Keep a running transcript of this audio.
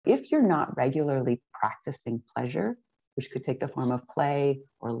if you're not regularly practicing pleasure, which could take the form of play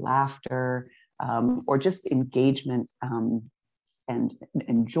or laughter, or just engagement and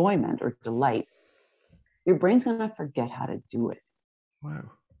enjoyment or delight, your brain's going to forget how to do it.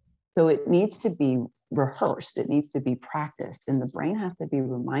 Wow. So it needs to be rehearsed. It needs to be practiced. And the brain has to be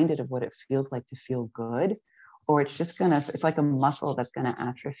reminded of what it feels like to feel good, or it's like a muscle that's going to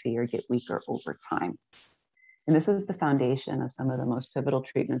atrophy or get weaker over time. And this is the foundation of some of the most pivotal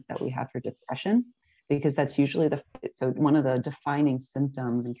treatments that we have for depression, because that's usually so one of the defining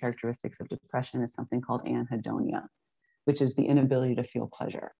symptoms and characteristics of depression is something called anhedonia, which is the inability to feel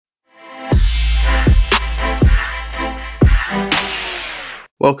pleasure.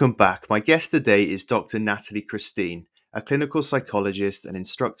 Welcome back. My guest today is Dr. Natalie Christine, a clinical psychologist and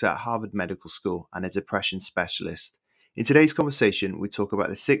instructor at Harvard Medical School and a depression specialist. In today's conversation, we talk about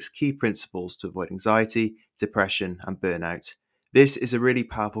the 6 key principles to avoid anxiety, depression, and burnout. This is a really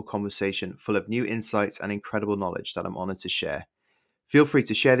powerful conversation full of new insights and incredible knowledge that I'm honored to share. Feel free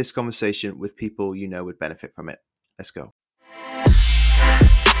to share this conversation with people you know would benefit from it. Let's go.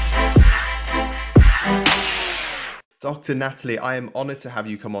 Dr. Natalie, I am honored to have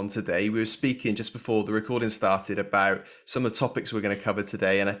you come on today. We were speaking just before the recording started about some of the topics we're going to cover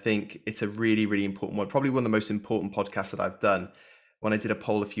today, and I think it's a really, really important one, probably one of the most important podcasts that I've done. When I did a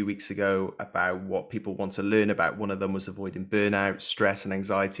poll a few weeks ago about what people want to learn about, one of them was avoiding burnout, stress, and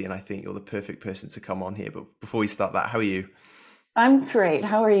anxiety, and I think you're the perfect person to come on here. But before we start that, how are you? I'm great.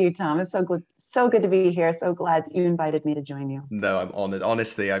 How are you, Tom? It's so good to be here. So glad you invited me to join you. No, I'm honored.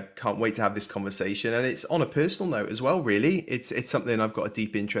 Honestly, I can't wait to have this conversation. And it's on a personal note as well, really. It's something I've got a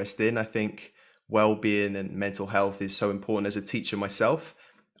deep interest in. I think well-being and mental health is so important. As a teacher myself,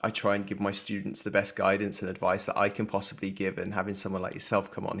 I try and give my students the best guidance and advice that I can possibly give. And having someone like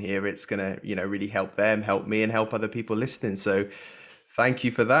yourself come on here, it's going to, really help them, help me, and help other people listening. So thank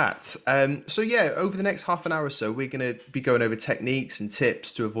you for that. So yeah, over the next half an hour or so, we're going to be going over techniques and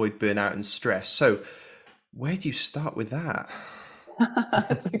tips to avoid burnout and stress. So where do you start with that?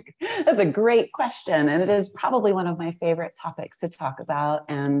 That's a great question. And it is probably one of my favorite topics to talk about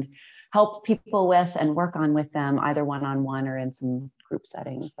and help people with and work on with them, either one-on-one or in some group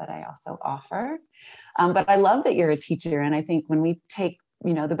settings that I also offer. But I love that you're a teacher. And I think when we take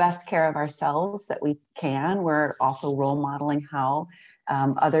the best care of ourselves that we can, we're also role modeling how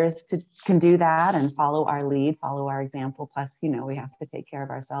others can do that and follow our lead, follow our example. Plus, we have to take care of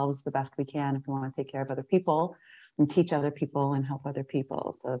ourselves the best we can if we want to take care of other people and teach other people and help other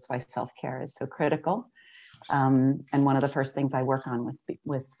people. So that's why self-care is so critical. And one of the first things I work on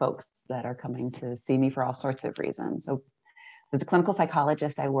with folks that are coming to see me for all sorts of reasons. So as a clinical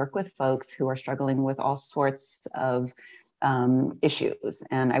psychologist, I work with folks who are struggling with all sorts of issues.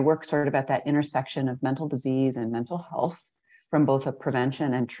 And I work sort of at that intersection of mental disease and mental health from both a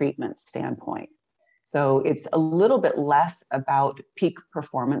prevention and treatment standpoint. So it's a little bit less about peak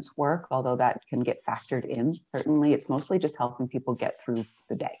performance work, although that can get factored in. Certainly, it's mostly just helping people get through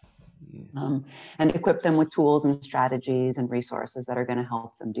the day and equip them with tools and strategies and resources that are going to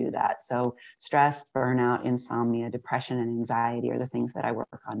help them do that. So stress, burnout, insomnia, depression, and anxiety are the things that I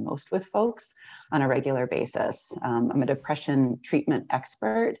work on most with folks on a regular basis. I'm a depression treatment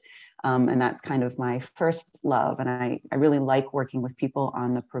expert. And that's kind of my first love. And I really like working with people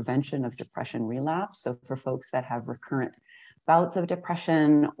on the prevention of depression relapse. So for folks that have recurrent bouts of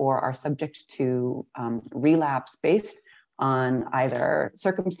depression or are subject to relapse based on either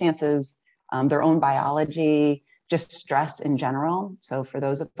circumstances, their own biology, just stress in general. So for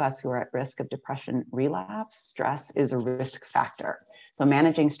those of us who are at risk of depression relapse, stress is a risk factor. So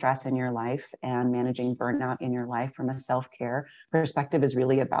managing stress in your life and managing burnout in your life from a self-care perspective is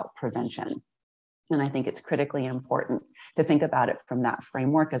really about prevention. And I think it's critically important to think about it from that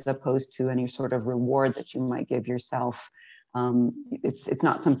framework as opposed to any sort of reward that you might give yourself. It's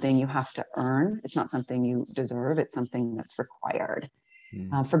not something you have to earn. It's not something you deserve. It's something that's required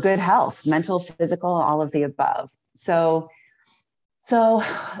for good health, mental, physical, all of the above. So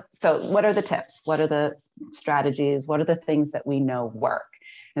what are the tips? What are the strategies? What are the things that we know work?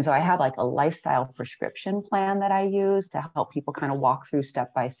 And so I have like a lifestyle prescription plan that I use to help people kind of walk through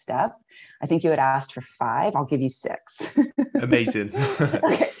step by step. I think you had asked for 5. I'll give you 6. Amazing.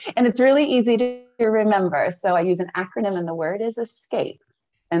 Okay. And it's really easy to remember. So I use an acronym and the word is ESCAPE.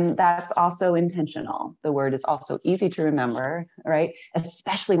 And that's also intentional. The word is also easy to remember, right?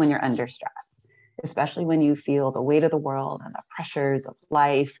 Especially when you're under stress. Especially when you feel the weight of the world and the pressures of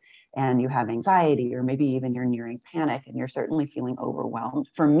life and you have anxiety, or maybe even you're nearing panic and you're certainly feeling overwhelmed.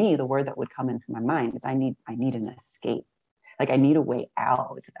 For me, the word that would come into my mind is I need an escape. Like I need a way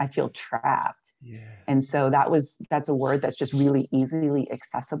out. I feel trapped. Yeah. And so that's a word that's just really easily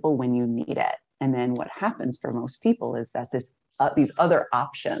accessible when you need it. And then what happens for most people is that these other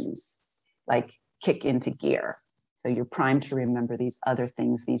options like kick into gear. So you're primed to remember these other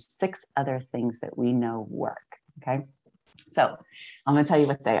things, these 6 other things that we know work. Okay. So I'm going to tell you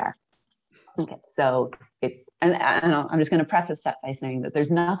what they are. Okay. So and I'm just going to preface that by saying that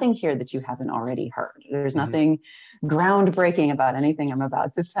there's nothing here that you haven't already heard. There's nothing groundbreaking about anything I'm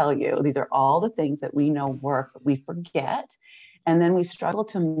about to tell you. These are all the things that we know work, but we forget. And then we struggle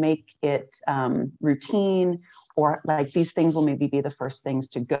to make it routine, or like these things will maybe be the first things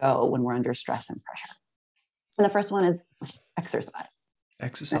to go when we're under stress and pressure. And the first one is exercise.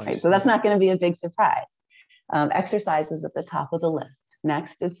 Exercise. Right? So that's not going to be a big surprise. Exercise is at the top of the list.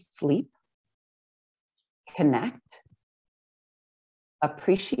 Next is sleep, connect,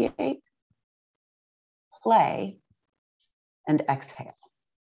 appreciate, play, and exhale.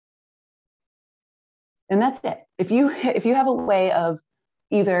 And that's it. If you have a way of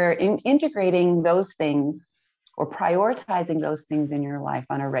either integrating those things or prioritizing those things in your life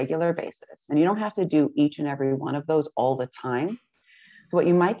on a regular basis, and you don't have to do each and every one of those all the time. So what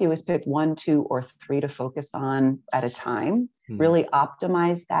you might do is pick 1, 2, or 3 to focus on at a time, really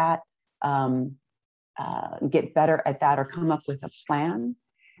optimize that, get better at that, or come up with a plan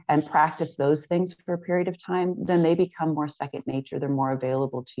and practice those things for a period of time, then they become more second nature. They're more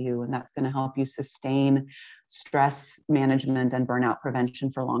available to you. And that's going to help you sustain stress management and burnout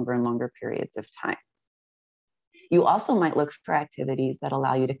prevention for longer and longer periods of time. You also might look for activities that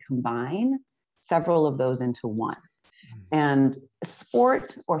allow you to combine several of those into one. And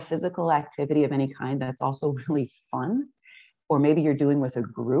sport or physical activity of any kind that's also really fun, or maybe you're doing with a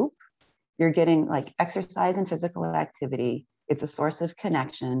group, you're getting like exercise and physical activity. It's a source of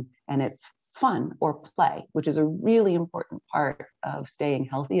connection and it's fun or play, which is a really important part of staying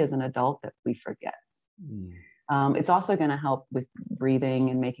healthy as an adult that we forget. It's also going to help with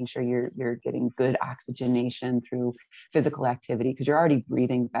breathing and making sure you're getting good oxygenation through physical activity, because you're already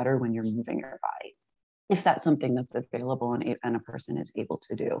breathing better when you're moving your body, if that's something that's available and a person is able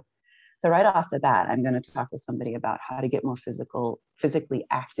to do. So right off the bat, I'm going to talk with somebody about how to get more physically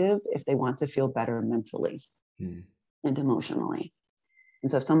active if they want to feel better mentally and emotionally. And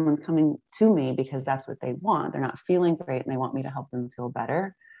so if someone's coming to me because that's what they want, they're not feeling great and they want me to help them feel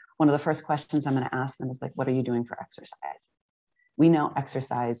better, one of the first questions I'm going to ask them is like, what are you doing for exercise? We know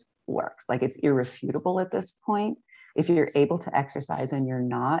exercise works. Like it's irrefutable at this point. If you're able to exercise and you're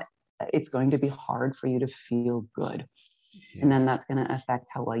not, it's going to be hard for you to feel good. And then that's going to affect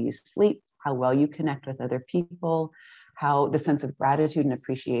how well you sleep, how well you connect with other people, how the sense of gratitude and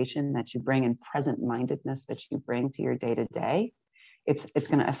appreciation that you bring and present-mindedness that you bring to your day-to-day. It's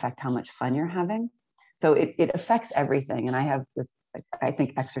going to affect how much fun you're having. So it affects everything. And I have this, I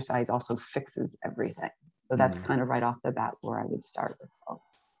think exercise also fixes everything. So that's kind of right off the bat where I would start with folks.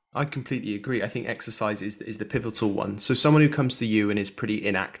 I completely agree. I think exercise is the pivotal one. So someone who comes to you and is pretty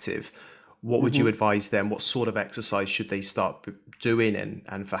inactive, what would you advise them? What sort of exercise should they start doing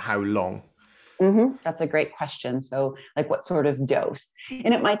and for how long? That's a great question. So like what sort of dose?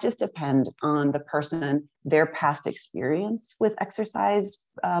 And it might just depend on the person, their past experience with exercise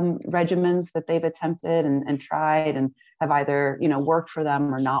regimens that they've attempted and tried and have either, worked for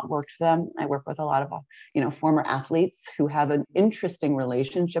them or not worked for them. I work with a lot of, former athletes who have an interesting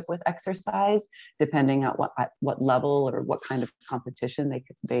relationship with exercise, depending on what level or what kind of competition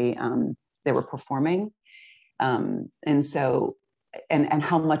they were performing. And so, and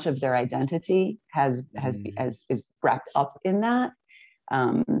how much of their identity is wrapped up in that,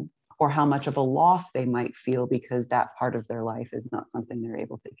 or how much of a loss they might feel because that part of their life is not something they're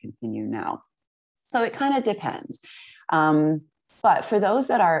able to continue now. So it kind of depends. But for those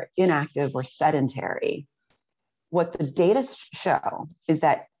that are inactive or sedentary, what the data show is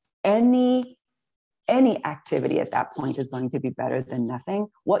that any activity at that point is going to be better than nothing.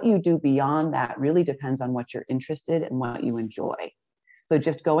 What you do beyond that really depends on what you're interested in and what you enjoy. So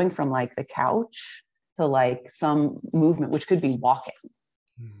just going from like the couch to like some movement, which could be walking,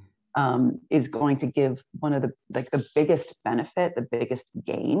 is going to give one of the biggest benefit, the biggest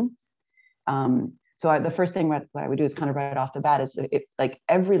gain. So the first thing what I would do is kind of right off the bat is like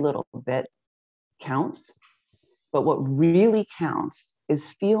every little bit counts, but what really counts is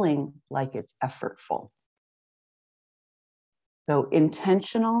feeling like it's effortful. So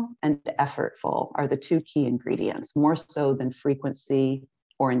intentional and effortful are the 2 key ingredients, more so than frequency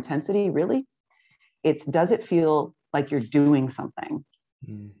or intensity, really. Does it feel like you're doing something,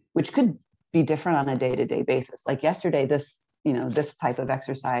 which could be different on a day-to-day basis. Like yesterday, this this type of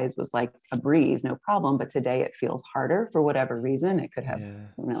exercise was like a breeze, no problem, but today it feels harder for whatever reason. It could have,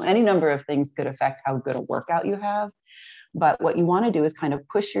 any number of things could affect how good a workout you have. But what you want to do is kind of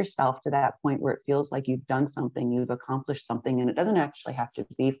push yourself to that point where it feels like you've done something, you've accomplished something, and it doesn't actually have to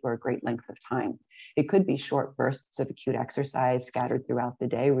be for a great length of time. It could be short bursts of acute exercise scattered throughout the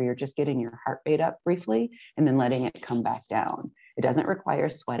day where you're just getting your heart rate up briefly and then letting it come back down. It doesn't require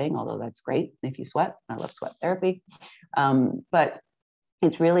sweating, although that's great if you sweat. I love sweat therapy. But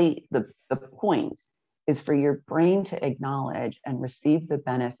it's really the point is for your brain to acknowledge and receive the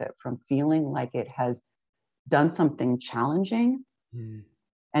benefit from feeling like it has done something challenging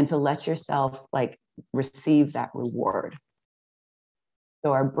and to let yourself like receive that reward.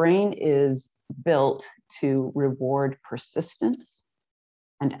 So our brain is built to reward persistence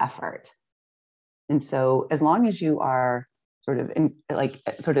and effort. And so as long as you are sort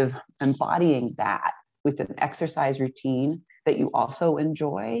of embodying that with an exercise routine that you also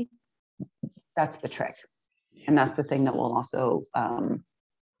enjoy, that's the trick. And that's the thing that will also,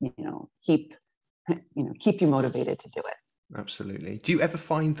 keep you motivated to do it. Absolutely. Do you ever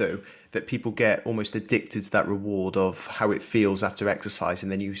find, though, that people get almost addicted to that reward of how it feels after exercise,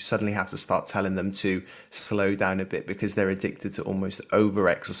 and then you suddenly have to start telling them to slow down a bit because they're addicted to almost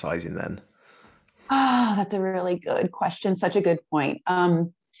over-exercising then? Oh, that's a really good question. Such a good point.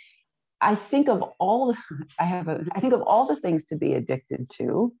 I think of all the things to be addicted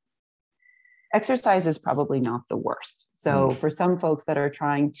to, exercise is probably not the worst. So for some folks that are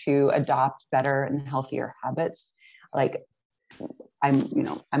trying to adopt better and healthier habits, like I'm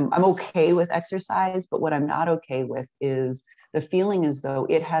okay with exercise, but what I'm not okay with is the feeling as though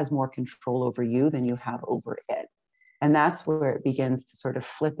it has more control over you than you have over it. And that's where it begins to sort of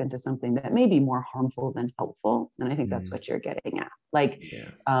flip into something that may be more harmful than helpful. And I think that's what you're getting at. Like,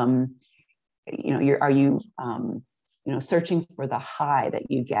 are you searching for the high that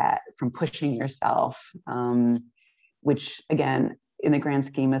you get from pushing yourself, which again, in the grand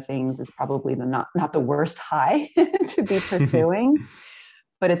scheme of things is probably not the worst high to be pursuing.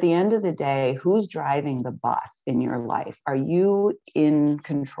 But at the end of the day, who's driving the bus in your life? Are you in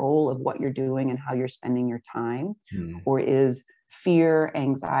control of what you're doing and how you're spending your time? Or is fear,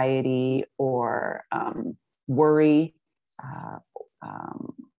 anxiety, or worry,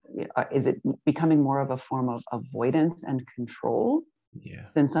 is it becoming more of a form of avoidance and control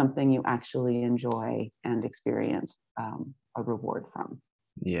than something you actually enjoy and experience a reward from?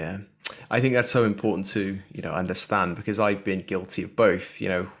 Yeah. I think that's so important to, understand, because I've been guilty of both.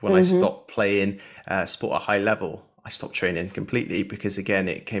 When I stopped playing sport at a high level, I stopped training completely because, again,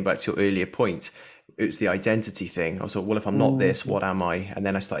 it came back to your earlier point. It was the identity thing. I was like, well, if I'm not this, what am I? And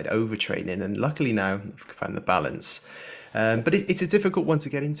then I started overtraining, and luckily now I've found the balance. But it's a difficult one to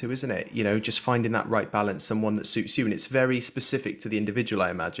get into, isn't it? Just finding that right balance and one that suits you. And it's very specific to the individual, I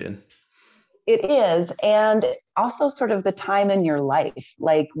imagine. It is. And also sort of the time in your life,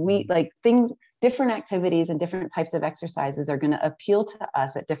 different activities and different types of exercises are going to appeal to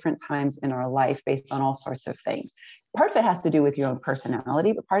us at different times in our life based on all sorts of things. Part of it has to do with your own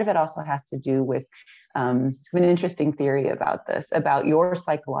personality, but part of it also has to do with an interesting theory about this, about your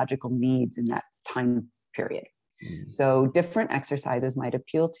psychological needs in that time period. So different exercises might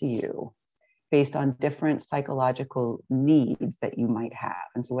appeal to you based on different psychological needs that you might have.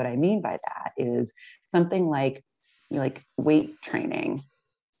 And so what I mean by that is something like weight training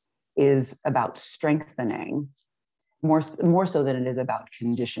is about strengthening more so than it is about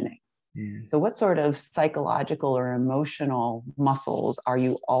conditioning. So what sort of psychological or emotional muscles are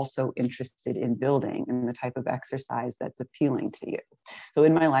you also interested in building in the type of exercise that's appealing to you? So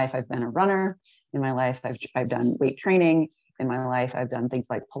in my life, I've been a runner. In my life, I've done weight training. In my life, I've done things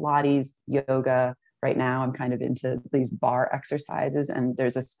like Pilates, yoga. Right now, I'm kind of into these bar exercises, and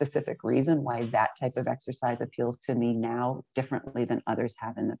there's a specific reason why that type of exercise appeals to me now differently than others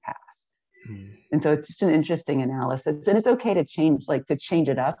have in the past. And so it's just an interesting analysis, and it's okay to change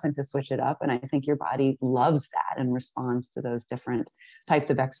it up and to switch it up. And I think your body loves that and responds to those different types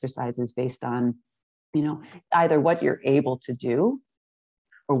of exercises based on, either what you're able to do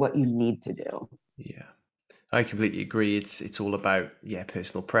or what you need to do. Yeah. I completely agree. It's all about,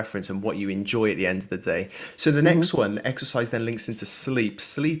 personal preference and what you enjoy at the end of the day. So the next one, exercise then links into sleep.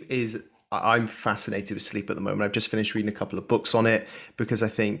 I'm fascinated with sleep at the moment. I've just finished reading a couple of books on it because I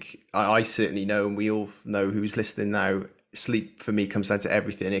think I certainly know, and we all know who's listening now, sleep for me comes down to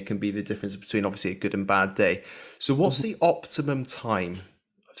everything. It can be the difference between obviously a good and bad day. So what's the optimum time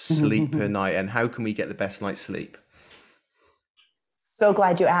of sleep per night, and how can we get the best night's sleep? So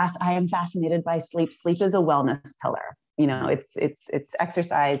glad you asked. I am fascinated by sleep. Sleep is a wellness pillar. It's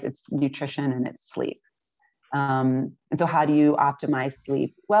exercise, it's nutrition, and it's sleep. And so how do you optimize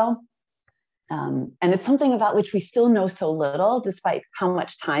sleep? Well, and it's something about which we still know so little, despite how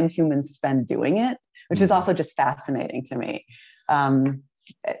much time humans spend doing it, which is also just fascinating to me.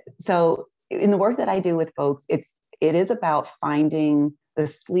 So in the work that I do with folks, it is about finding the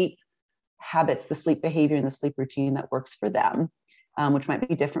sleep habits, the sleep behavior, and the sleep routine that works for them, which might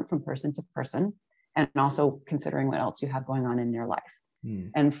be different from person to person, and also considering what else you have going on in your life.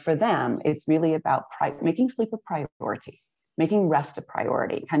 And for them, it's really about making sleep a priority, making rest a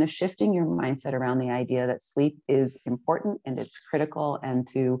priority, kind of shifting your mindset around the idea that sleep is important and it's critical, and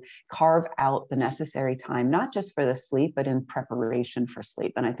to carve out the necessary time, not just for the sleep, but in preparation for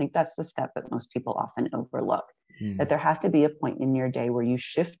sleep. And I think that's the step that most people often overlook, that there has to be a point in your day where you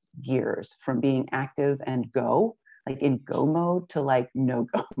shift gears from being active and go, like in go mode, to like no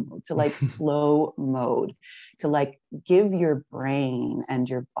go mode, to like slow mode, to like give your brain and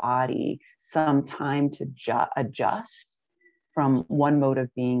your body some time to adjust from one mode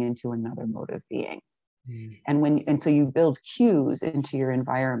of being into another mode of being. And so you build cues into your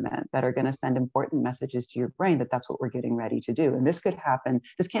environment that are going to send important messages to your brain that that's what we're getting ready to do. And this can't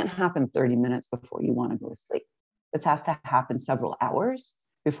happen 30 minutes before you want to go to sleep. This has to happen several hours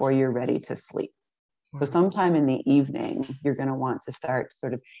before you're ready to sleep. So sometime in the evening, you're going to want to start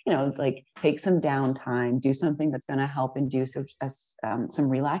sort of, like take some downtime, do something that's going to help induce some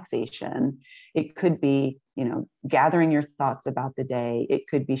relaxation. It could be, gathering your thoughts about the day. It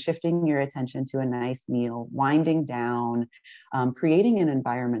could be shifting your attention to a nice meal, winding down, creating an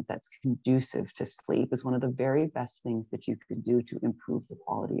environment that's conducive to sleep is one of the very best things that you can do to improve the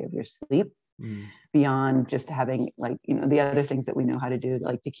quality of your sleep. Beyond just having the other things that we know how to do,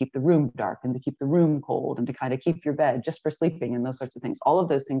 like to keep the room dark and to keep the room cold and to kind of keep your bed just for sleeping and those sorts of things. All of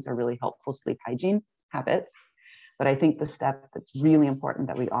those things are really helpful sleep hygiene habits. But I think the step that's really important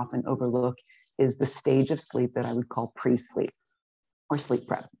that we often overlook is the stage of sleep that I would call pre-sleep or sleep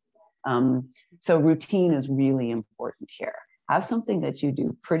prep. So routine is really important here. Have something that you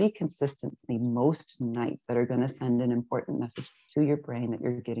do pretty consistently most nights that are going to send an important message to your brain that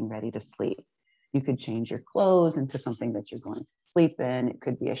you're getting ready to sleep. You could change your clothes into something that you're going to sleep in. It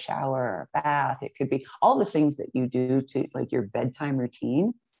could be a shower or a bath. It could be all the things that you do to like your bedtime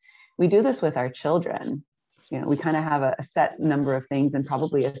routine. We do this with our children. We kind of have a set number of things and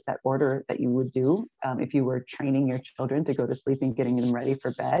probably a set order that you would do if you were training your children to go to sleep and getting them ready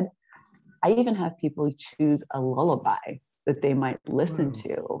for bed. I even have people choose a lullaby that they might listen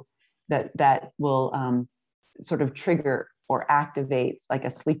to that will sort of trigger or activates like a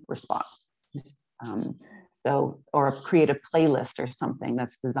sleep response. Or create a playlist or something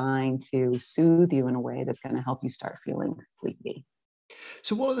that's designed to soothe you in a way that's going to help you start feeling sleepy.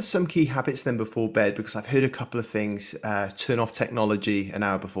 So what are some key habits then before bed? Because I've heard a couple of things, turn off technology an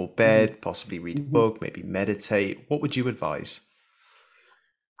hour before bed, possibly read a book, maybe meditate. What would you advise?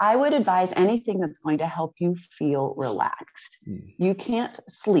 I would advise anything that's going to help you feel relaxed. You can't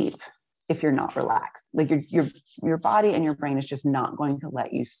sleep if you're not relaxed. Like your body and your brain is just not going to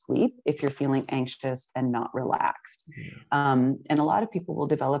let you sleep if you're feeling anxious and not relaxed. And a lot of people will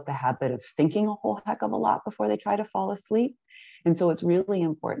develop the habit of thinking a whole heck of a lot before they try to fall asleep. And so it's really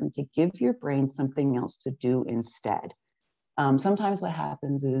important to give your brain something else to do instead. Sometimes what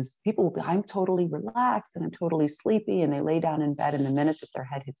happens is people will be, I'm totally relaxed and I'm totally sleepy, and they lay down in bed, and the minute that their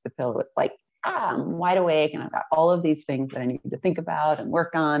head hits the pillow, it's like, I'm wide awake and I've got all of these things that I need to think about and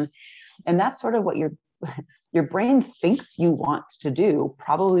work on. And that's sort of what your brain thinks you want to do,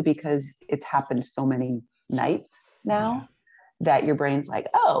 probably because it's happened so many nights now that your brain's like,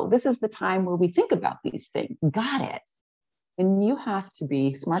 oh, this is the time where we think about these things. Got it. And you have to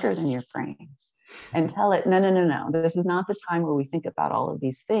be smarter than your brain and tell it, no. This is not the time where we think about all of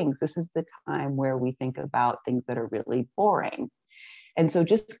these things. This is the time where we think about things that are really boring. And so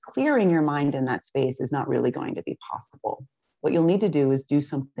just clearing your mind in that space is not really going to be possible. What you'll need to do is do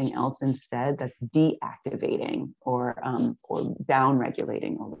something else instead that's deactivating or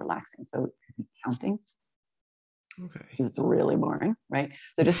down-regulating or relaxing. So counting. Okay. It's really boring, right?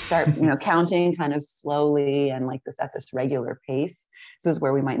 So just start, counting kind of slowly and like this at this regular pace. This is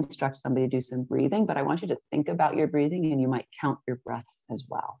where we might instruct somebody to do some breathing, but I want you to think about your breathing, and you might count your breaths as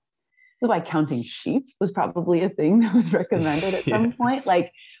well. This is why counting sheep was probably a thing that was recommended at some point.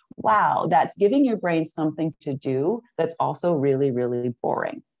 Like, wow, that's giving your brain something to do that's also really, really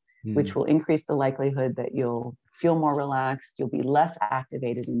boring, which will increase the likelihood that you'll feel more relaxed, you'll be less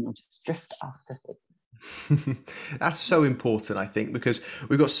activated, and you'll just drift off to sleep. That's so important, I think, because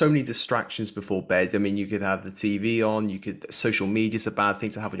we've got so many distractions before bed. I mean, you could have the TV on, social media is a bad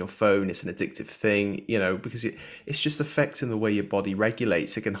thing to have on your phone. It's an addictive thing, because it's just affecting the way your body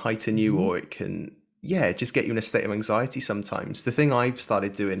regulates. It can heighten you or it can yeah, just get you in a state of anxiety sometimes. The thing I've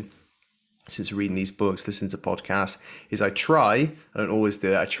started doing since reading these books, listening to podcasts, is I don't always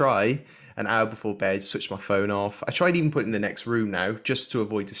do it, I try an hour before bed, switch my phone off. I tried even putting in the next room now just to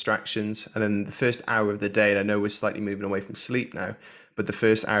avoid distractions. And then the first hour of the day, and I know we're slightly moving away from sleep now, but the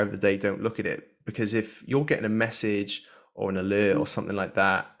first hour of the day, don't look at it. Because if you're getting a message or an alert or something like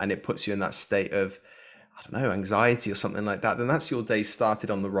that, and it puts you in that state of, I don't know, anxiety or something like that, then that's your day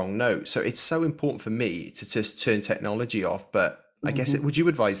started on the wrong note. So it's so important for me to just turn technology off. But I guess Mhm. would you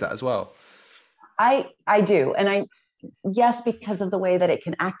advise that as well? I do. And yes, because of the way that it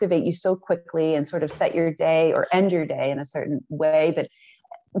can activate you so quickly and sort of set your day or end your day in a certain way.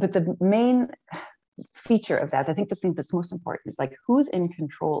 But the main feature of that, I think the thing that's most important is like who's in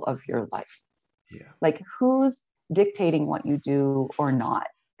control of your life? Yeah. Like who's dictating what you do or not?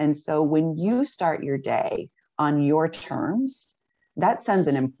 And so when you start your day on your terms, that sends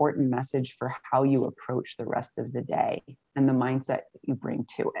an important message for how you approach the rest of the day and the mindset that you bring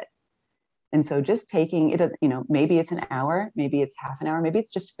to it. And so just taking it, maybe it's an hour, maybe it's half an hour, maybe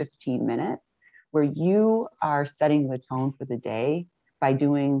it's just 15 minutes where you are setting the tone for the day by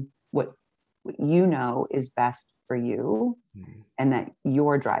doing what you know is best for you Mm. and that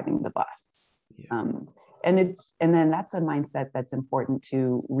you're driving the bus. Yeah. Um, and then that's a mindset that's important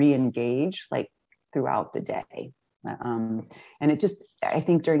to re-engage like throughout the day. Um, and I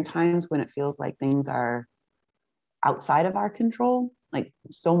think during times when it feels like things are outside of our control, like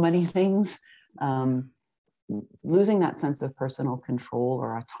so many things, Yeah. um, losing that sense of personal control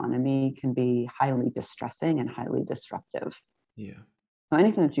or autonomy can be highly distressing and highly disruptive. Yeah. So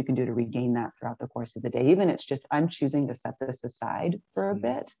anything that you can do to regain that throughout the course of the day, even it's just I'm choosing to set this aside for a Mm.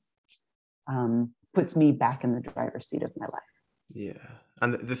 bit, puts me back in the driver's seat of my life. Yeah.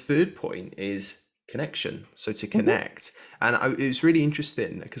 And the third point is connection. So to Mm-hmm. connect. And it was really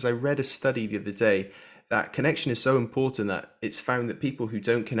interesting because I read a study the other day that connection is so important that it's found that people who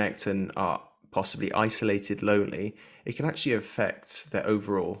don't connect and are possibly isolated, lonely, it can actually affect their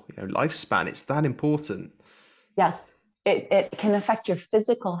overall, lifespan. It's that important. Yes, it can affect your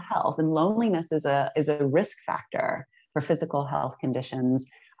physical health, and loneliness is a risk factor for physical health conditions,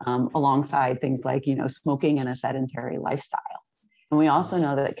 alongside things like smoking and a sedentary lifestyle. And we also Mm.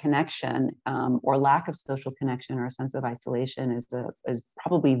 know that connection, or lack of social connection or a sense of isolation is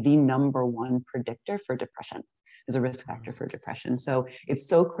probably the number one predictor for depression, is a risk factor for depression. So it's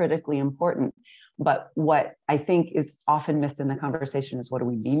so critically important. But what I think is often missed in the conversation is what do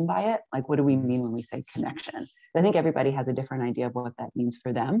we mean by it? Like, what do we Mm. mean when we say connection? I think everybody has a different idea of what that means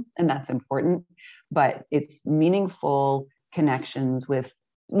for them, and that's important. But it's meaningful connections with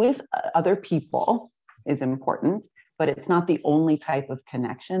other people is important, but it's not the only type of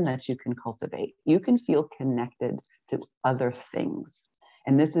connection that you can cultivate. You can feel connected to other things.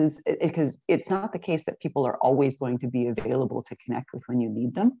 And this is because it's not the case that people are always going to be available to connect with when you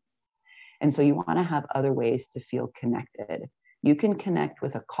need them. And so you want to have other ways to feel connected. You can connect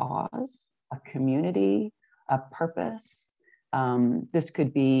with a cause, a community, a purpose. This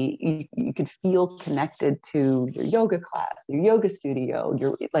could be, you could feel connected to your yoga class, your yoga studio,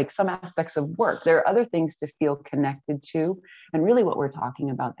 your like some aspects of work. There are other things to feel connected to. And really what we're talking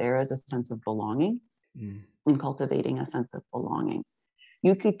about there is a sense of belonging Mm. and cultivating a sense of belonging.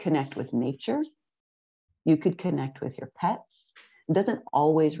 You could connect with nature. You could connect with your pets. It doesn't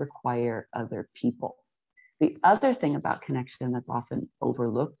always require other people. The other thing about connection that's often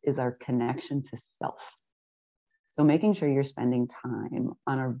overlooked is our connection to self. So making sure you're spending time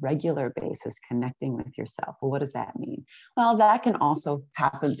on a regular basis connecting with yourself. Well, what does that mean? Well, that can also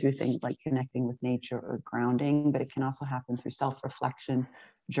happen through things like connecting with nature or grounding, but it can also happen through self-reflection,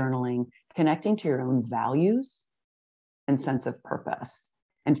 journaling, connecting to your own values and sense of purpose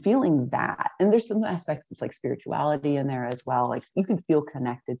and feeling that. And there's some aspects of like spirituality in there as well. Like you can feel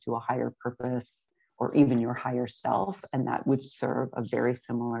connected to a higher purpose or even your higher self, and that would serve a very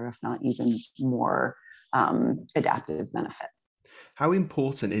similar, if not even more, adaptive benefit. How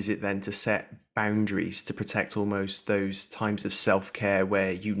important is it then to set boundaries to protect almost those times of self-care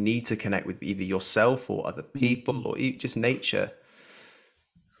where you need to connect with either yourself or other Mhm. people or just nature?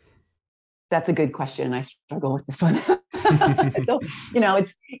 That's a good question. I struggle with this one. So,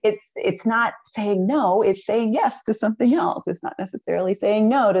 it's not saying no, it's saying yes to something else. It's not necessarily saying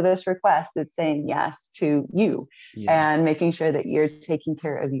no to this request. It's saying yes to you Yeah. and making sure that you're taking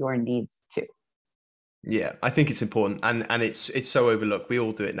care of your needs too. Yeah, I think it's important, and it's so overlooked. We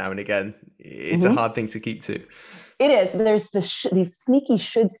all do it now and again. It's a Mm-hmm. hard thing to keep to. It is. There's these sneaky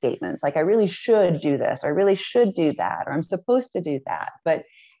should statements, like I really should do this, or I really should do that, or I'm supposed to do that. But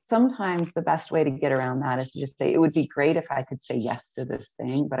sometimes the best way to get around that is to just say, it would be great if I could say yes to this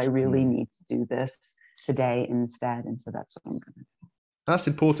thing, but I really need to do this today instead. And so that's what I'm going to do. That's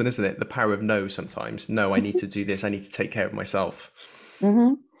important, isn't it? The power of no sometimes. No, I need to do this. I need to take care of myself.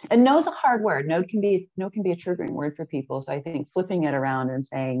 Mm-hmm. And no is a hard word. No can be a triggering word for people. So I think flipping it around and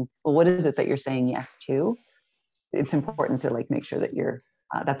saying, well, what is it that you're saying yes to? It's important to like make sure that you're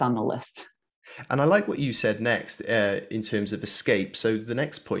that's on the list. And I like what you said next in terms of escape. So the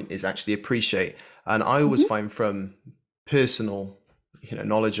next point is actually appreciate. And I always find from personal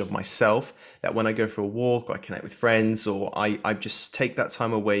knowledge of myself that when I go for a walk or I connect with friends or I just take that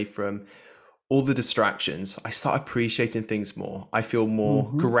time away from all the distractions, I start appreciating things more. I feel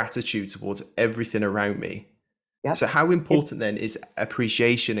more gratitude towards everything around me. Yep. So how important then is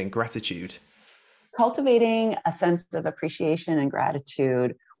appreciation and gratitude? Cultivating a sense of appreciation and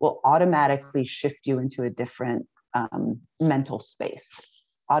gratitude will automatically shift you into a different mental space.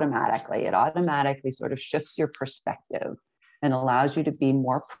 It automatically sort of shifts your perspective and allows you to be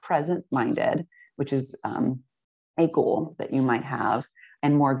more present-minded, which is a goal that you might have,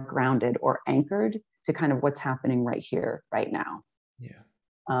 and more grounded or anchored to kind of what's happening right here, right now.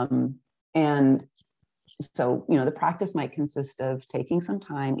 Yeah. And so, the practice might consist of taking some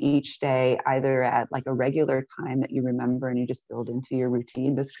time each day, either at like a regular time that you remember and you just build into your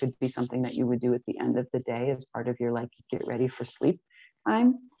routine. This could be something that you would do at the end of the day as part of your like get ready for sleep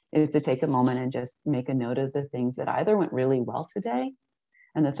time, is to take a moment and just make a note of the things that either went really well today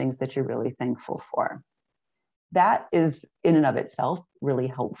and the things that you're really thankful for. That is in and of itself really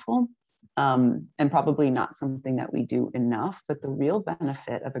helpful. And probably not something that we do enough, but the real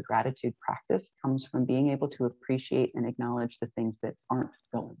benefit of a gratitude practice comes from being able to appreciate and acknowledge the things that aren't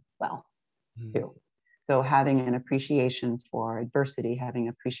going well too. So having an appreciation for adversity, having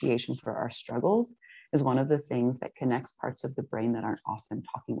appreciation for our struggles is one of the things that connects parts of the brain that aren't often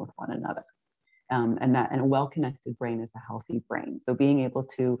talking with one another. And a well-connected brain is a healthy brain. So being able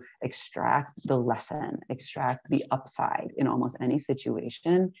to extract the lesson, extract the upside in almost any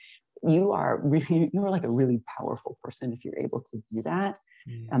situation, you are like a really powerful person if you're able to do that,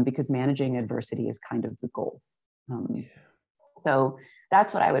 because managing adversity is kind of the goal. So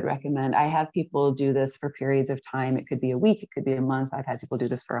that's what I would recommend. I have people do this for periods of time. It could be a week, it could be a month. I've had people do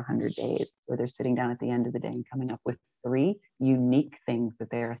this for 100 days, where they're sitting down at the end of the day and coming up with 3 unique things that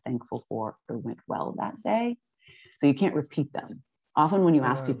they are thankful for or went well that day. So you can't repeat them. Often when you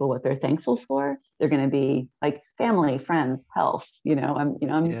ask people what they're thankful for, they're going to be like family, friends, health. I'm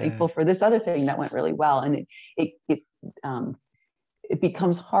thankful for this other thing that went really well. And it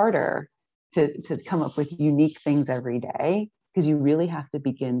becomes harder to come up with unique things every day, because you really have to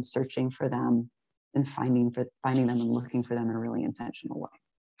begin searching for them and finding them and looking for them in a really intentional way.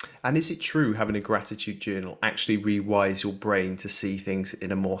 And is it true having a gratitude journal actually rewires your brain to see things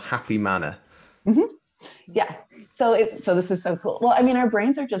in a more happy manner? Yes. So this is so cool. Well, I mean, our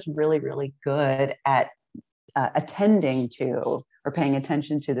brains are just really, really good at attending to or paying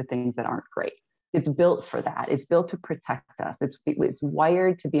attention to the things that aren't great. It's built for that. It's built to protect us. It's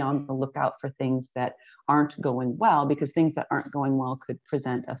wired to be on the lookout for things that aren't going well, because things that aren't going well could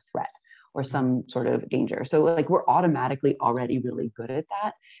present a threat or some sort of danger. So like we're automatically already really good at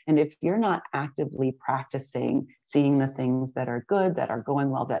that. And if you're not actively practicing seeing the things that are good, that are going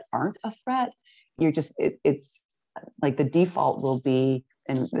well, that aren't a threat, you're just, it's like the default will be,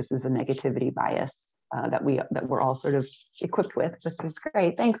 and this is a negativity bias that we're all sort of equipped with, which is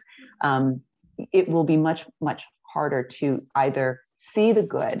great, thanks. It will be much, much harder to either see the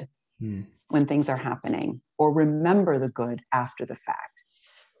good when things are happening or remember the good after the fact.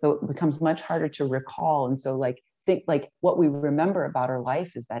 So it becomes much harder to recall. And so think what we remember about our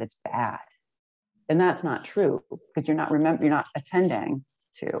life is that it's bad. And that's not true, because you're not attending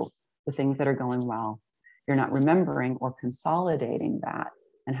to the things that are going well. You're not remembering or consolidating that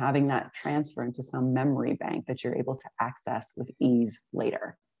and having that transfer into some memory bank that you're able to access with ease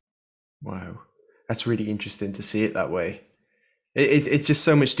later. Wow. That's really interesting to see it that way. It's just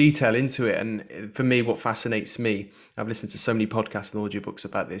so much detail into it. And for me, what fascinates me, I've listened to so many podcasts and audiobooks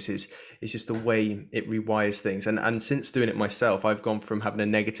about this, is just the way it rewires things. And since doing it myself, I've gone from having a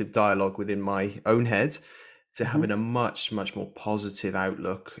negative dialogue within my own head to having a much, much more positive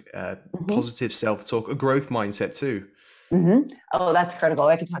outlook, positive self-talk, a growth mindset too. Oh, that's critical.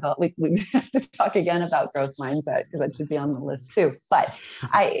 I could talk about, we have to talk again about growth mindset, because that should be on the list too. But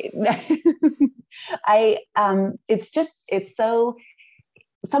it's so,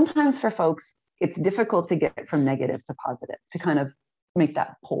 sometimes for folks, it's difficult to get from negative to positive, to kind of make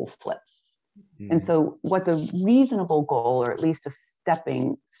that pole flip. And so what's a reasonable goal, or at least a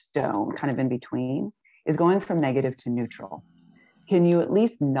stepping stone kind of in between, is going from negative to neutral. can you at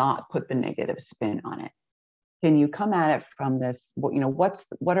least not put the negative spin on it? Can you come at it from this,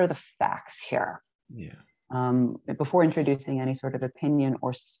 what are the facts here? Yeah. Before introducing any sort of opinion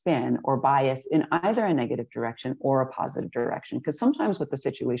or spin or bias in either a negative direction or a positive direction. Because sometimes what the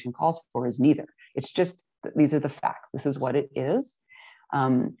situation calls for is neither. It's just, these are the facts. This is what it is.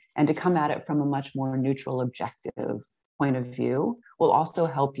 And to come at it from a much more neutral, objective point of view will also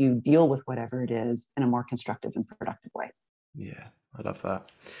help you deal with whatever it is in a more constructive and productive way. Yeah, I love that.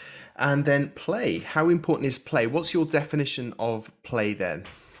 And then play. How important is play? What's your definition of play then?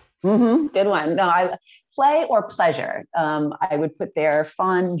 Good one. No, play or pleasure. I would put there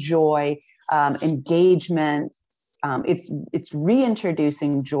fun, joy, engagement. It's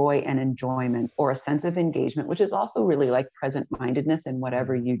reintroducing joy and enjoyment, or a sense of engagement, which is also really like present-mindedness in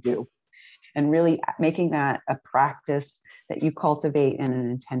whatever you do, and really making that a practice that you cultivate in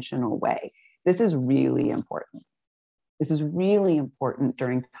an intentional way. This is really important. This is really important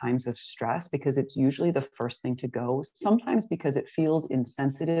during times of stress, because it's usually the first thing to go, sometimes because it feels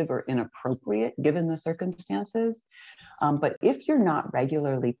insensitive or inappropriate given the circumstances. But if you're not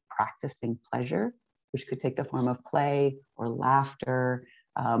regularly practicing pleasure, which could take the form of play or laughter,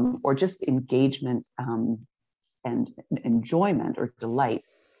 or just engagement and enjoyment or delight,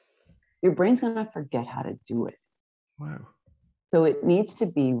 your brain's going to forget how to do it. Wow. So it needs to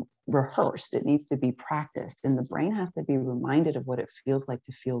be rehearsed, it needs to be practiced, and the brain has to be reminded of what it feels like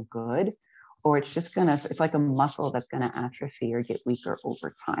to feel good, or it's like a muscle that's going to atrophy or get weaker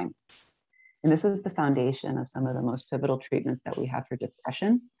over time. And this is the foundation of some of the most pivotal treatments that we have for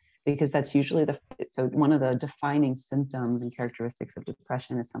depression, because that's usually so one of the defining symptoms and characteristics of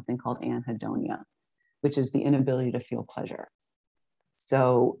depression is something called anhedonia, which is the inability to feel pleasure.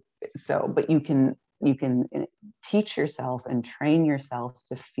 But you can teach yourself and train yourself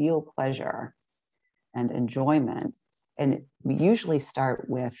to feel pleasure and enjoyment. And we usually start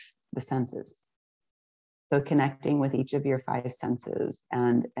with the senses. So connecting with each of your 5 senses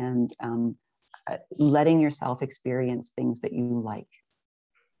and letting yourself experience things that you like.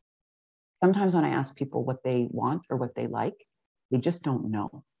 Sometimes when I ask people what they want or what they like, they just don't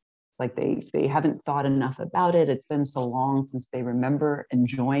know. Like they haven't thought enough about it. It's been so long since they remember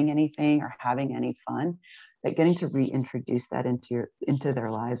enjoying anything or having any fun, that getting to reintroduce that into their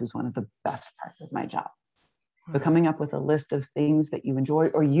lives is one of the best parts of my job. So coming up with a list of things that you enjoy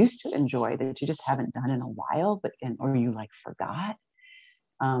or used to enjoy that you just haven't done in a while, or you like forgot.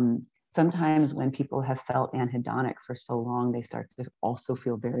 Sometimes when people have felt anhedonic for so long, they start to also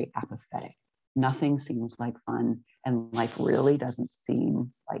feel very apathetic. Nothing seems like fun, and life really doesn't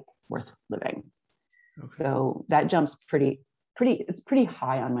seem like worth living. Okay. So that jumps it's pretty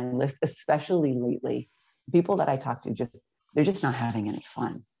high on my list, especially lately. People that I talk to they're just not having any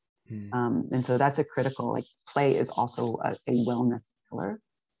fun. And so that's a critical, like play is also a wellness pillar.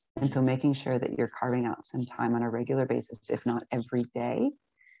 And so making sure that you're carving out some time on a regular basis, if not every day,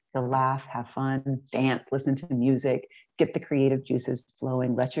 to laugh, have fun, dance, listen to music, get the creative juices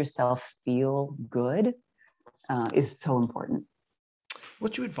flowing, let yourself feel good, is so important.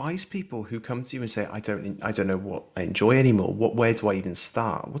 What do you advise people who come to you and say, I don't know what I enjoy anymore? Where do I even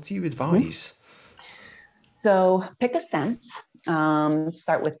start? What do you advise? So pick a sense.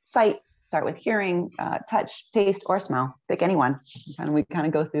 Start with sight, start with hearing, touch, taste, or smell. Pick any one. We kind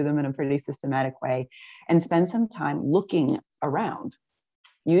of go through them in a pretty systematic way, and spend some time looking around.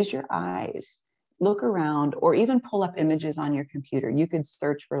 Use your eyes, look around, or even pull up images on your computer. You could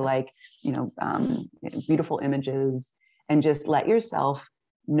search for beautiful images and just let yourself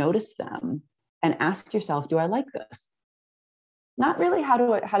notice them and ask yourself, do I like this? Not really, how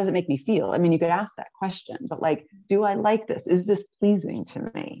does it make me feel? I mean, you could ask that question, but like, do I like this? Is this pleasing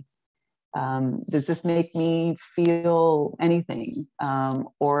to me? Does this make me feel anything?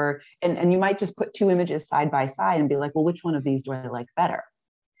 And you might just put 2 images side by side and be like, well, which one of these do I like better?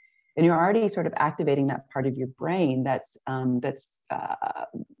 And you're already sort of activating that part of your brain that's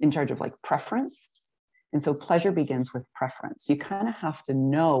in charge of like preference. And so pleasure begins with preference. You kind of have to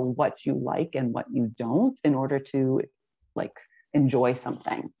know what you like and what you don't in order to like enjoy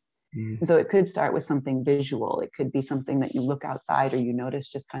something. And so it could start with something visual. It could be something that you look outside or you notice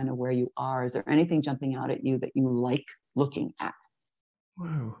just kind of where you are. Is there anything jumping out at you that you like looking at?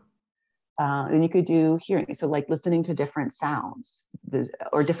 Wow. Then you could do hearing. So like listening to different sounds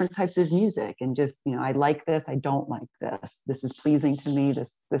or different types of music, and just, I like this, I don't like this. This is pleasing to me.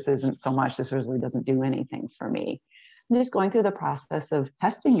 This isn't so much. This really doesn't do anything for me. And just going through the process of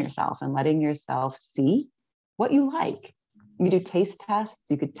testing yourself and letting yourself see what you like. You could do taste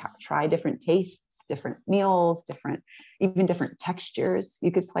tests. You could try different tastes, different meals, even different textures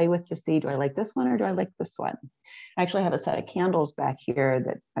you could play with to see, do I like this one or do I like this one? I actually have a set of candles back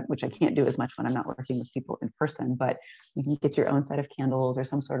here which I can't do as much when I'm not working with people in person, but you can get your own set of candles or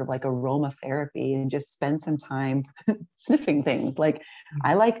some sort of like aromatherapy and just spend some time sniffing things like,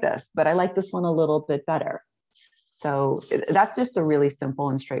 I like this, but I like this one a little bit better. So that's just a really simple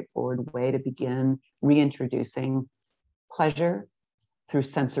and straightforward way to begin reintroducing pleasure through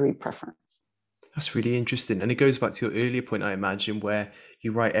sensory preference. That's really interesting. And it goes back to your earlier point, I imagine, where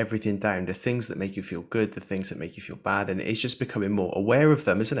you write everything down, the things that make you feel good, the things that make you feel bad. And it's just becoming more aware of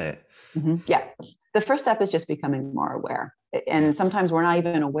them, isn't it? Mm-hmm. Yeah. The first step is just becoming more aware. And sometimes we're not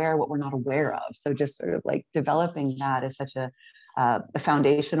even aware what we're not aware of. So just sort of like developing that is such a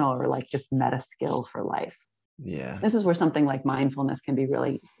foundational or like just meta skill for life. Yeah. This is where something like mindfulness can be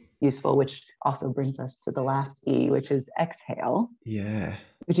really useful, which also brings us to the last E, which is exhale. Yeah.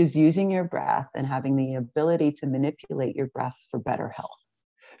 Which is using your breath and having the ability to manipulate your breath for better health.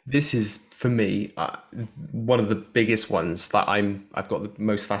 This is, for me, one of the biggest ones that I've got the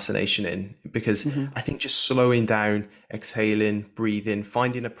most fascination in, because I think just slowing down, exhaling, breathing,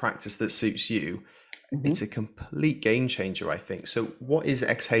 finding a practice that suits you, it's a complete game changer, I think. So what is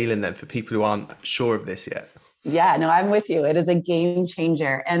exhaling then for people who aren't sure of this yet? Yeah, no, I'm with you. It is a game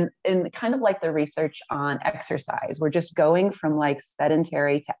changer. And kind of like the research on exercise, we're just going from like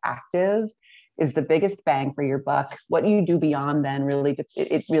sedentary to active is the biggest bang for your buck. What you do beyond then really,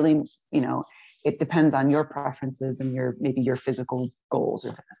 it really, it depends on your preferences and maybe your physical goals or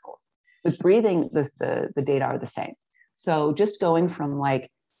fitness goals. With breathing, the data are the same. So just going from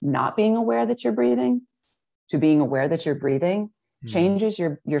like not being aware that you're breathing to being aware that you're breathing changes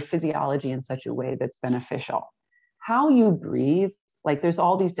your physiology in such a way that's beneficial. How you breathe, like there's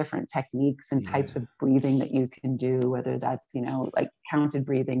all these different techniques and types of breathing that you can do, whether that's, like counted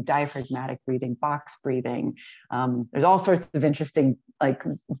breathing, diaphragmatic breathing, box breathing. There's all sorts of interesting like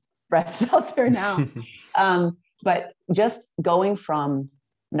breaths out there now. But just going from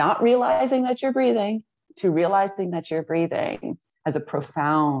not realizing that you're breathing to realizing that you're breathing has a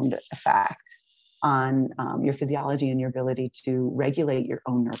profound effect on your physiology and your ability to regulate your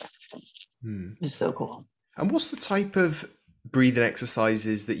own nervous system. It's so cool. And what's the type of breathing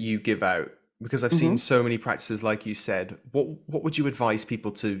exercises that you give out? Because I've seen so many practices, like you said. What would you advise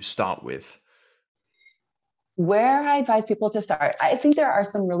people to start with? Where I advise people to start, I think there are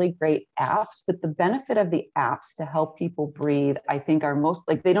some really great apps, but the benefit of the apps to help people breathe, I think are most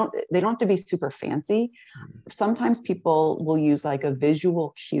like they don't have to be super fancy. Sometimes people will use like a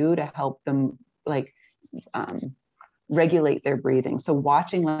visual cue to help them like regulate their breathing. So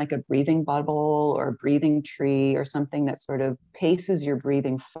watching like a breathing bubble or a breathing tree or something that sort of paces your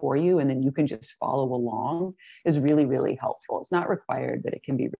breathing for you, and then you can just follow along is really, really helpful. It's not required, but it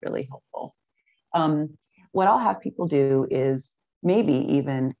can be really helpful. What I'll have people do is maybe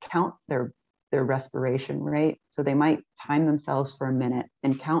even count their respiration rate. So they might time themselves for a minute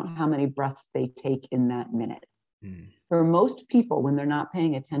and count how many breaths they take in that minute. For most people, when they're not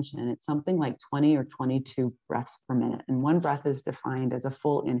paying attention, it's something like 20 or 22 breaths per minute. And one breath is defined as a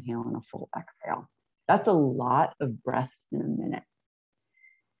full inhale and a full exhale. That's a lot of breaths in a minute.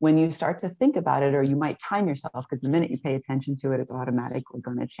 When you start to think about it, or you might time yourself, because the minute you pay attention to it, it's automatically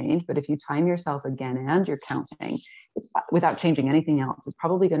going to change. But if you time yourself again and you're counting, it's without changing anything else, it's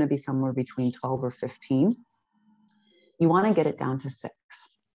probably going to be somewhere between 12 or 15. You want to get it down to 6.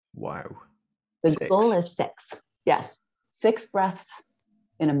 Wow. The goal is 6. Yes. 6 breaths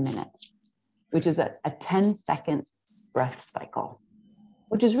in a minute, which is a 10-second breath cycle,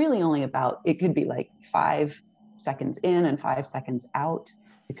 which is really only about, it could be like 5 seconds in and 5 seconds out.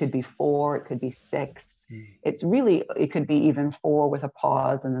 It could be 4, it could be 6. It's really, it could be even 4 with a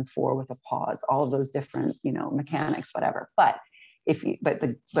pause and then 4 with a pause, all of those different, mechanics, whatever. But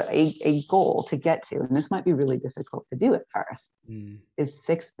a goal to get to, and this might be really difficult to do at first, is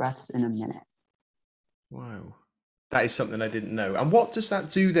 6 breaths in a minute. Wow. That is something I didn't know. And what does that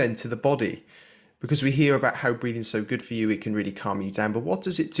do then to the body? Because we hear about how breathing's so good for you, it can really calm you down. But what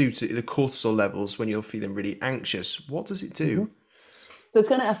does it do to the cortisol levels when you're feeling really anxious? What does it do? So it's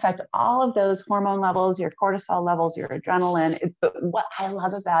going to affect all of those hormone levels, your cortisol levels, your adrenaline. But what I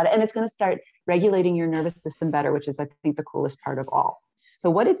love about it, and it's going to start regulating your nervous system better, which is, I think, the coolest part of all. So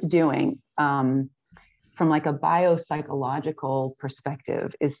what it's doing from like a biopsychological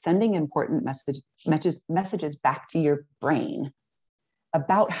perspective is sending important messages back to your brain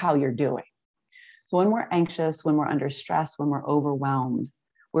about how you're doing. So when we're anxious, when we're under stress, when we're overwhelmed,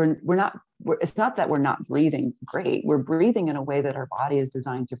 it's not that we're not breathing great. We're breathing in a way that our body is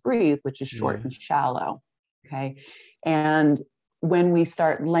designed to breathe, which is short and shallow. Okay. And when we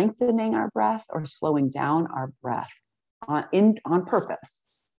start lengthening our breath or slowing down our breath on purpose,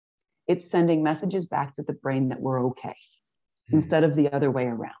 it's sending messages back to the brain that we're okay instead of the other way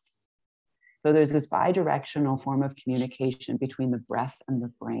around. So there's this bi-directional form of communication between the breath and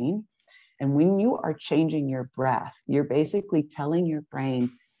the brain. And when you are changing your breath, you're basically telling your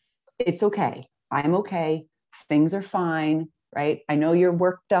brain, it's okay. I'm okay. Things are fine, right? I know you're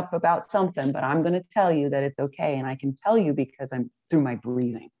worked up about something, but I'm going to tell you that it's okay. And I can tell you because I'm through my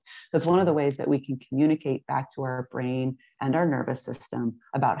breathing. That's one of the ways that we can communicate back to our brain and our nervous system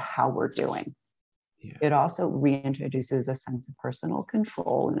about how we're doing. Yeah. It also reintroduces a sense of personal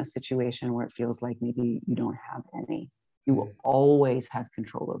control in a situation where it feels like maybe you don't have any. You will always have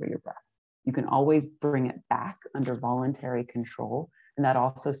control over your breath. You can always bring it back under voluntary control. And that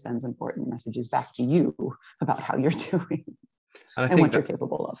also sends important messages back to you about how you're doing and what you're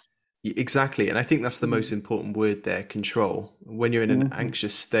capable of. Exactly. And I think that's the most important word there, control. When you're in an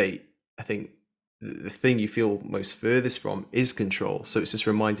anxious state, I think the thing you feel most furthest from is control. So it's just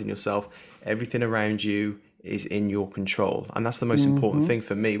reminding yourself everything around you is in your control. And that's the most important thing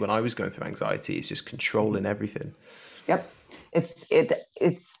for me when I was going through anxiety, is just controlling everything. Yep.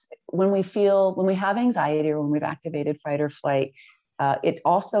 It's when we have anxiety or when we've activated fight or flight, it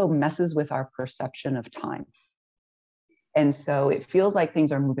also messes with our perception of time. And so it feels like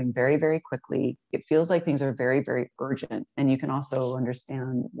things are moving very, very quickly. It feels like things are very, very urgent. And you can also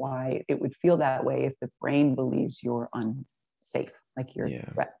understand why it would feel that way if the brain believes you're unsafe, like you're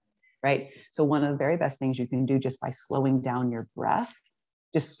a threat, right? So one of the very best things you can do just by slowing down your breath,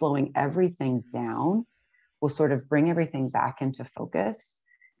 just slowing everything down, will sort of bring everything back into focus.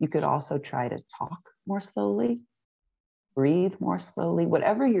 You could also try to talk more slowly, breathe more slowly.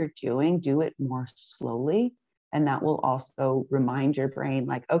 Whatever you're doing, do it more slowly. And that will also remind your brain,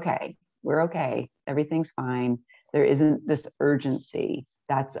 like, okay, we're okay. Everything's fine. There isn't this urgency.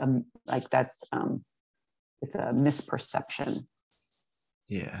 It's a misperception.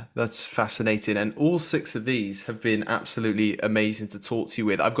 Yeah, that's fascinating. And all 6 of these have been absolutely amazing to talk to you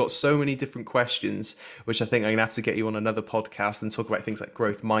with. I've got so many different questions, which I think I'm going to have to get you on another podcast and talk about things like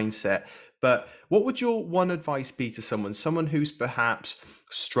growth mindset. But what would your one advice be to someone who's perhaps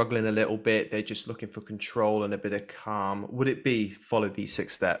struggling a little bit? They're just looking for control and a bit of calm. Would it be follow these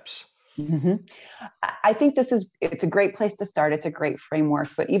 6 steps? I think it's a great place to start. It's a great framework.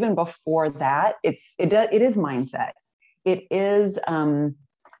 But even before that, it is mindset. It is,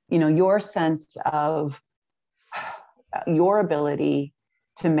 your sense of your ability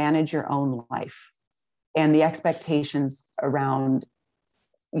to manage your own life and the expectations around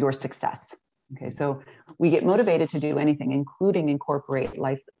your success. Okay, so we get motivated to do anything, including incorporating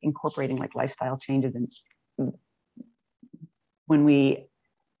like lifestyle changes, and when we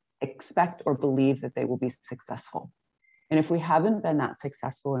expect or believe that they will be successful. And if we haven't been that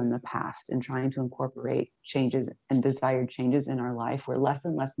successful in the past in trying to incorporate changes and desired changes in our life, we're less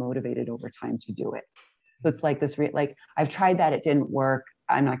and less motivated over time to do it. So it's like this, I've tried that, it didn't work.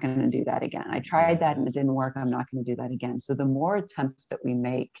 I'm not going to do that again. I tried that and it didn't work. I'm not going to do that again. So the more attempts that we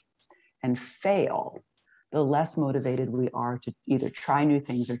make and fail, the less motivated we are to either try new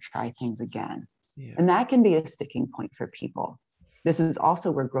things or try things again. Yeah. And that can be a sticking point for people. This is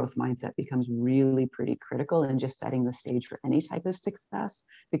also where growth mindset becomes really pretty critical in just setting the stage for any type of success,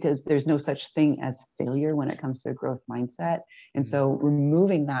 because there's no such thing as failure when it comes to a growth mindset. And so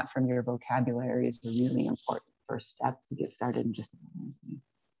removing that from your vocabulary is a really important first step to get started in just anything.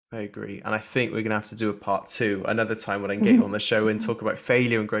 I agree. And I think we're going to have to do a part 2 another time when I can get you on the show and talk about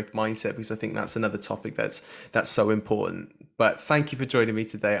failure and growth mindset, because I think that's another topic that's so important. But thank you for joining me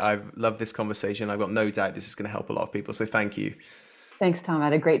today. I've loved this conversation. I've got no doubt this is going to help a lot of people. So thank you. Thanks, Tom. I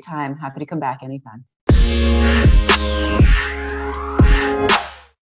had a great time. Happy to come back anytime.